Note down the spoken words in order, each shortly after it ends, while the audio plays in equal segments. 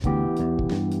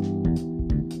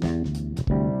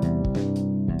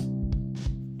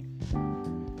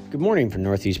Good morning from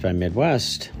Northeast by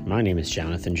Midwest. My name is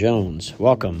Jonathan Jones.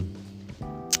 Welcome.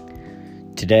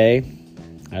 Today,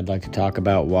 I'd like to talk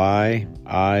about why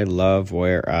I love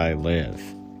where I live.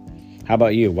 How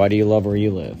about you? Why do you love where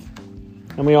you live?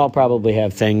 And we all probably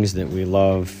have things that we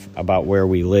love about where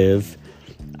we live.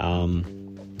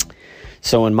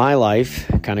 So in my life,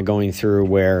 kind of going through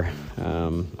where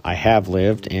I have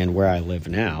lived and where I live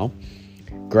now,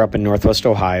 grew up in Northwest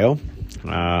Ohio.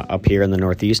 Up here in the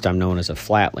Northeast, I'm known as a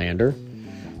Flatlander,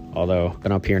 although I've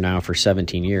been up here now for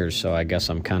 17 years, so I guess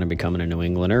I'm kind of becoming a New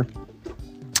Englander.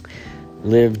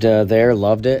 Lived there,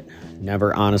 loved it.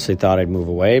 Never honestly thought I'd move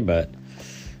away, but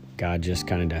God just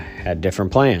kind of had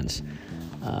different plans.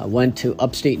 Went to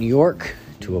upstate New York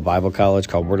to a Bible college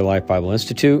called Word of Life Bible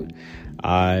Institute.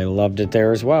 I loved it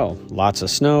there as well. Lots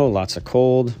of snow, lots of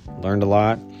cold, learned a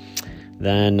lot.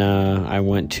 Then I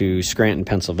went to Scranton,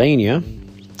 Pennsylvania,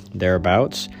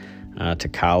 thereabouts, to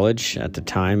college at the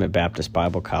time at Baptist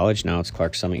Bible College. Now it's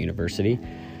Clark Summit University.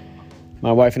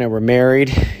 My wife and I were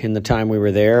married in the time we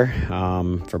were there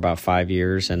for about 5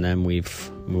 years, and then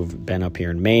we've been up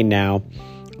here in Maine now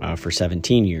for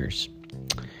 17 years.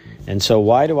 And so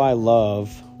why do I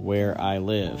love where I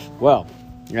live? Well,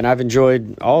 and I've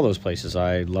enjoyed all those places.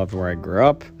 I loved where I grew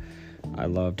up. I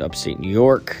loved upstate New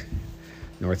York,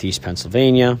 Northeast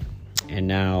Pennsylvania, and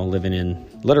now living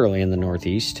literally in the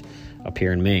Northeast, up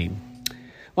here in Maine.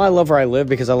 Well, I love where I live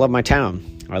because I love my town.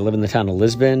 I live in the town of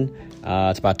Lisbon.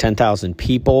 It's about 10,000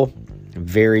 people, a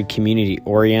very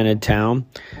community-oriented town.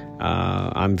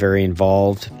 I'm very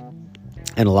involved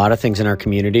in a lot of things in our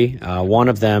community. One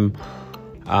of them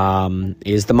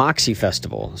is the Moxie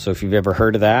Festival. So if you've ever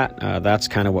heard of that, that's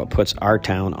kind of what puts our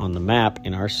town on the map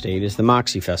in our state is the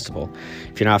Moxie Festival.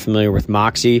 If you're not familiar with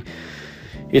Moxie,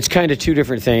 it's kind of two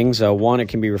different things. One, it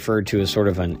can be referred to as sort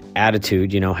of an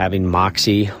attitude, having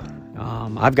moxie.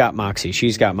 I've got moxie,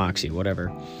 she's got moxie,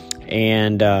 whatever.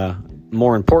 And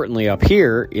more importantly, up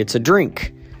here, it's a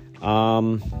drink.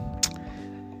 You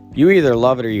either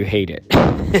love it or you hate it.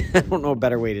 I don't know a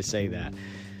better way to say that.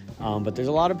 But there's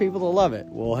a lot of people that love it.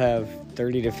 We'll have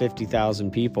 30 to 50,000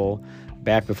 people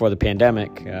back before the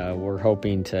pandemic. We're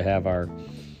hoping to have our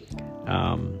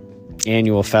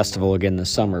annual festival again this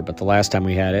summer, but the last time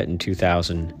we had it in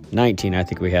 2019, I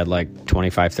think we had like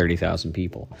 25, 30,000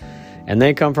 people. And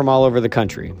they come from all over the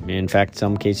country. In fact,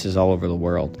 some cases all over the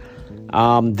world.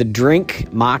 The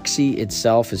drink, Moxie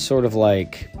itself, is sort of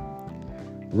like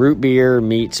root beer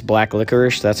meets black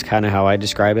licorice. That's kind of how I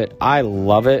describe it. I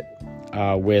love it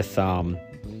with kind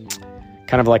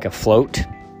of like a float.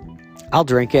 I'll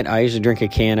drink it. I usually drink a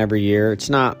can every year.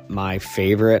 It's not my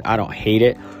favorite. I don't hate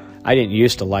it. I didn't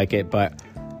used to like it, but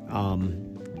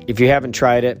if you haven't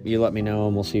tried it, you let me know,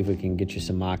 and we'll see if we can get you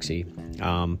some Moxie.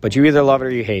 But you either love it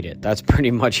or you hate it. That's pretty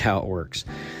much how it works.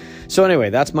 So anyway,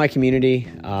 that's my community.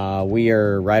 We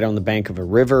are right on the bank of a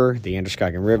river, the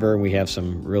Androscoggin River. We have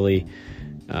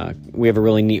we have a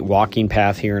really neat walking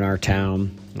path here in our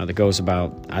town that goes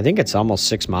about, I think it's almost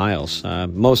 6 miles.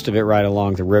 Most of it right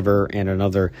along the river and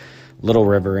another little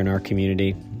river in our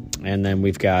community. And then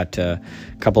we've got a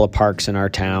couple of parks in our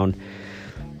town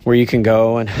where you can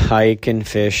go and hike and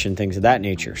fish and things of that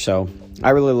nature. So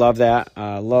I really love that.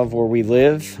 Love where we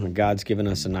live. God's given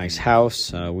us a nice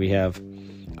house. We have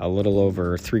a little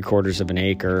over 3/4 of an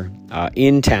acre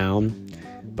in town,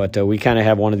 but we kind of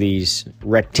have one of these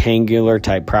rectangular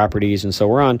type properties. And so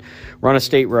we're on a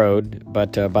state road,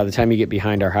 but by the time you get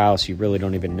behind our house, you really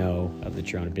don't even know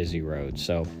that you're on a busy road.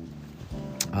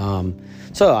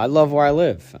 So I love where I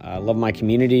live. I love my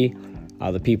community,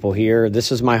 the people here.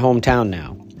 This is my hometown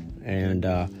now. And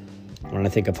when I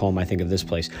think of home, I think of this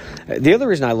place. The other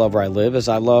reason I love where I live is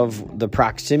I love the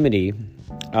proximity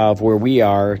of where we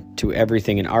are to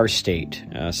everything in our state.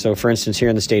 So, for instance, here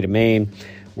in the state of Maine,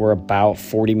 we're about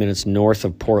 40 minutes north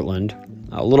of Portland,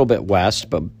 a little bit west,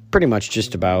 but pretty much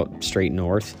just about straight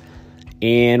north.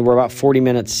 And we're about 40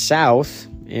 minutes south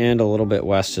and a little bit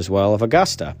west as well of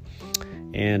Augusta.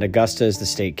 And Augusta is the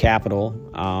state capital.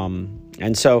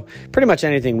 And so pretty much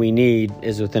anything we need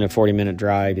is within a 40-minute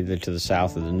drive, either to the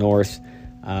south or the north.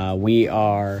 We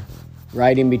are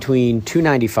right in between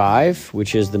 295,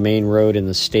 which is the main road in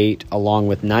the state, along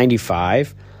with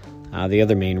 95, the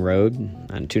other main road.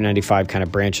 And 295 kind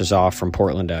of branches off from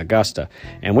Portland to Augusta.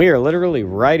 And we are literally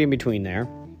right in between there.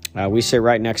 We sit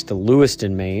right next to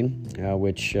Lewiston, Maine,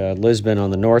 which Lisbon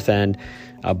on the north end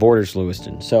borders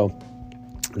Lewiston. So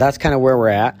that's kind of where we're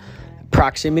at.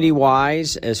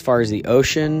 Proximity-wise, as far as the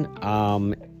ocean,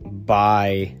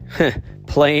 by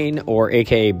plane or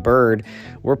AKA bird,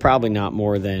 we're probably not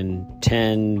more than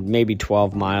 10, maybe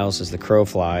 12 miles as the crow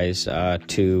flies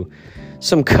to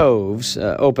some coves.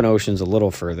 Open ocean's a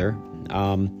little further.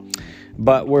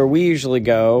 But where we usually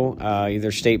go,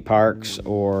 either state parks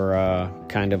or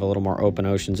kind of a little more open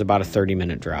oceans, about a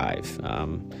 30-minute drive.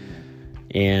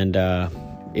 And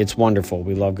it's wonderful.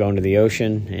 We love going to the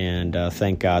ocean, and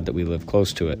thank God that we live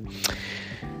close to it.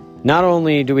 Not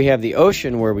only do we have the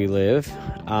ocean where we live,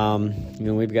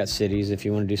 we've got cities if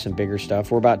you want to do some bigger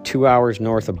stuff. We're about 2 hours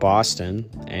north of Boston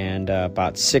and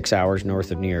about 6 hours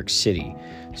north of New York City.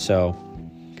 So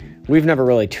we've never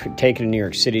really taken a New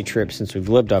York City trip since we've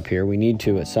lived up here. We need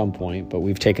to at some point, but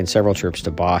we've taken several trips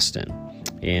to Boston,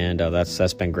 and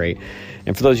that's been great.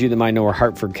 And for those of you that might know where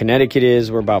Hartford, Connecticut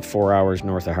is, we're about 4 hours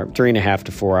north of 3.5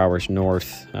 to 4 hours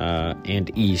north and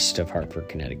east of Hartford,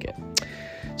 Connecticut.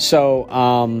 So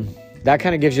that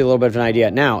kind of gives you a little bit of an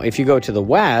idea. Now, if you go to the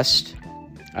west,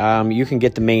 you can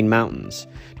get the Maine Mountains.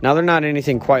 Now, they're not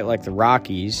anything quite like the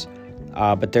Rockies,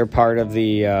 but they're part of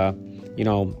the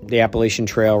Appalachian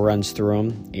Trail runs through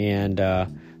them, and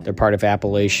they're part of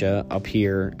Appalachia up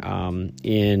here.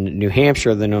 In New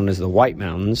Hampshire, they're known as the White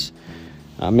Mountains,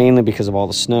 mainly because of all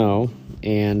the snow.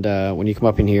 And when you come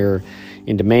up in here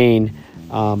into Maine,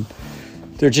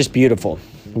 they're just beautiful.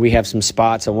 We have some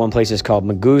spots. One place is called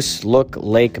Magooselook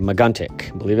Lake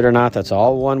Meguntic. Believe it or not, that's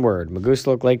all one word,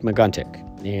 Magooselook Lake Meguntic.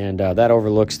 And that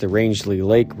overlooks the Rangeley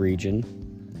Lake region,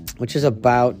 which is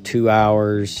about 2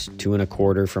 hours,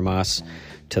 2.25 from us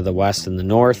to the west and the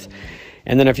north.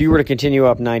 And then if you were to continue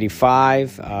up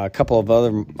 95, a couple of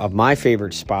other of my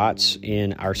favorite spots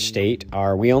in our state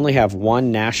are, we only have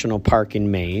one national park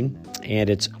in Maine, and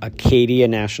it's Acadia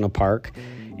National Park.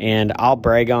 And I'll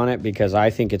brag on it because I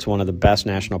think it's one of the best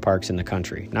national parks in the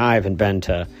country. Now, I haven't been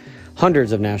to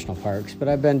hundreds of national parks, but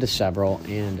I've been to several,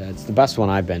 and it's the best one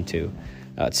I've been to.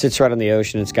 It sits right on the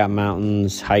ocean. It's got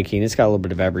mountains, hiking. It's got a little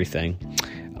bit of everything.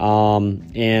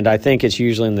 And I think it's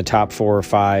usually in the top 4 or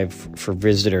 5 for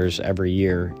visitors every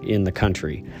year in the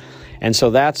country. And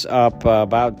so that's up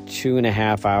about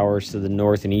 2.5 hours to the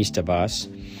north and east of us.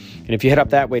 And if you head up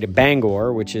that way to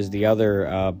Bangor, which is the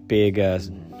other big,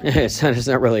 it's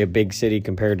not really a big city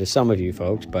compared to some of you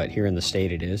folks, but here in the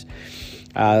state it is.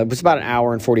 It's about an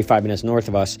hour and 45 minutes north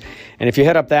of us. And if you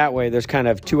head up that way, there's kind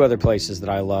of 2 other places that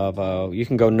I love. You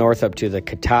can go north up to the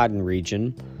Katahdin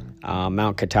region,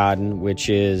 Mount Katahdin, which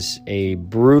is a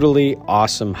brutally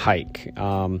awesome hike.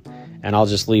 And I'll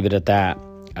just leave it at that.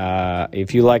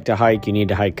 If you like to hike, you need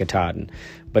to hike Katahdin.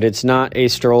 But it's not a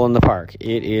stroll in the park.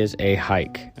 It is a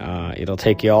hike. It'll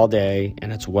take you all day,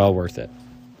 and it's well worth it.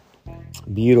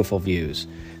 Beautiful views.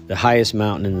 The highest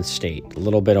mountain in the state, a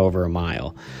little bit over a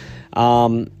mile.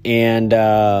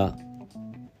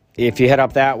 If you head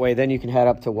up that way, then you can head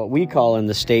up to what we call in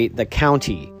the state the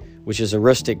county, which is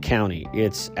Aroostook County.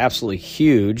 It's absolutely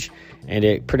huge, and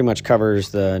it pretty much covers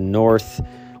the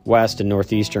northwest and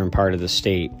northeastern part of the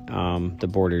state. The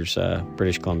borders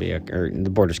British Columbia, or the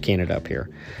borders Canada up here.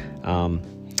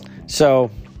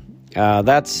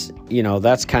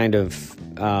 That's kind of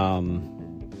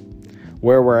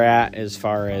where we're at as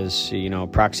far as,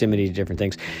 proximity to different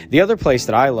things. The other place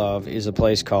that I love is a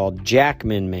place called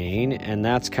Jackman, Maine, and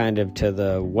that's kind of to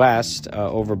the west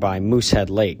over by Moosehead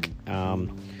Lake,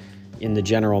 in the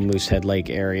general Moosehead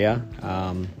Lake area.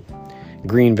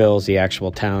 Greenville is the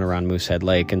actual town around Moosehead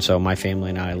Lake, and so my family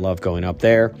and I love going up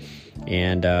there,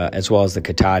 and as well as the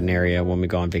Katahdin area when we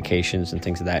go on vacations and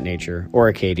things of that nature, or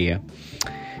Acadia.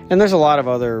 And there's a lot of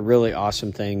other really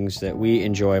awesome things that we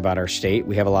enjoy about our state.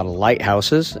 We have a lot of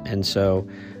lighthouses, and so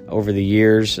over the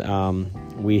years,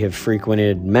 we have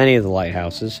frequented many of the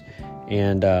lighthouses.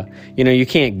 And, you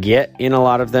can't get in a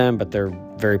lot of them, but they're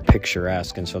very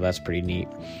picturesque, and so that's pretty neat.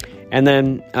 And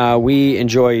then we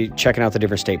enjoy checking out the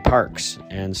different state parks,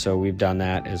 and so we've done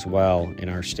that as well in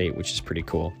our state, which is pretty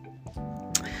cool.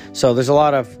 So there's a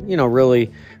lot of,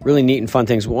 really, really neat and fun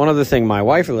things. One other thing my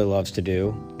wife really loves to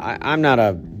do, I'm not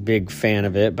a big fan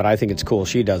of it, but I think it's cool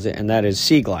she does it, and that is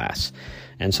sea glass.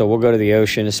 And so we'll go to the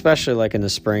ocean, especially like in the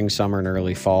spring, summer, and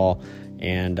early fall,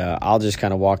 and I'll just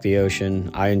kind of walk the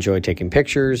ocean. I enjoy taking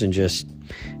pictures and just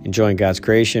enjoying God's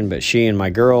creation, but she and our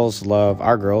girls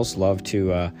love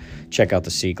to check out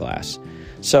the sea glass.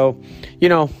 So,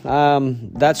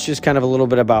 that's just kind of a little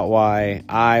bit about why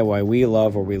we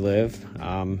love where we live.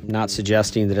 Not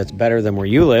suggesting that it's better than where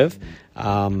you live.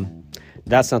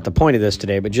 That's not the point of this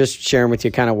today, but just sharing with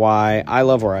you kind of why I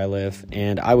love where I live,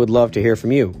 and I would love to hear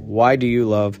from you. Why do you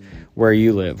love where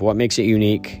you live? What makes it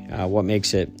unique? What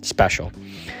makes it special?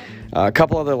 A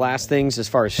couple other last things as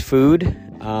far as food.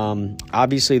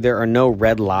 Obviously, there are no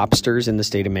red lobsters in the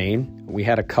state of Maine. We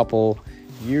had a couple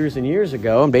years and years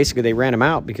ago, and basically they ran them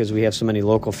out because we have so many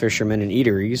local fishermen and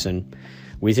eateries, and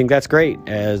we think that's great.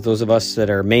 As those of us that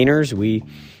are Mainers, we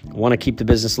want to keep the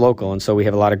business local, and so we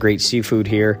have a lot of great seafood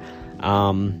here,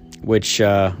 which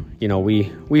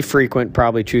we frequent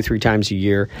probably 2-3 times a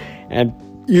year, and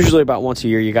usually about once a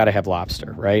year you got to have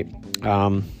lobster, right?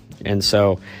 And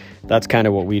so that's kind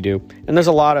of what we do. And there's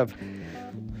a lot of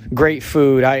great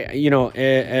food.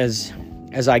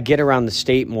 As I get around the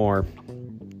state more,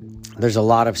 there's a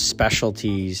lot of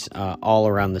specialties all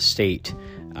around the state,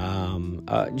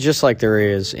 just like there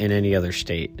is in any other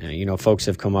state. Folks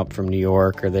have come up from New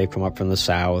York or they've come up from the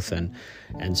South,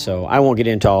 and so I won't get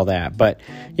into all that. But,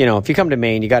 if you come to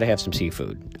Maine, you got to have some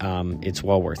seafood. It's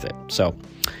well worth it. So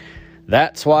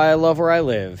that's why I love where I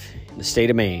live, in the state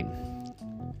of Maine.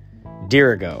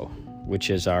 Dirigo, which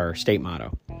is our state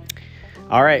motto.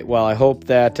 All right, well, I hope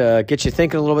that gets you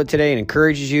thinking a little bit today and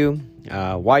encourages you.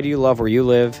 Why do you love where you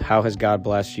live? How has God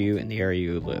blessed you in the area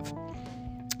you live?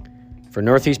 For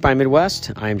Northeast by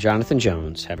Midwest, I am Jonathan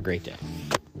Jones. Have a great day.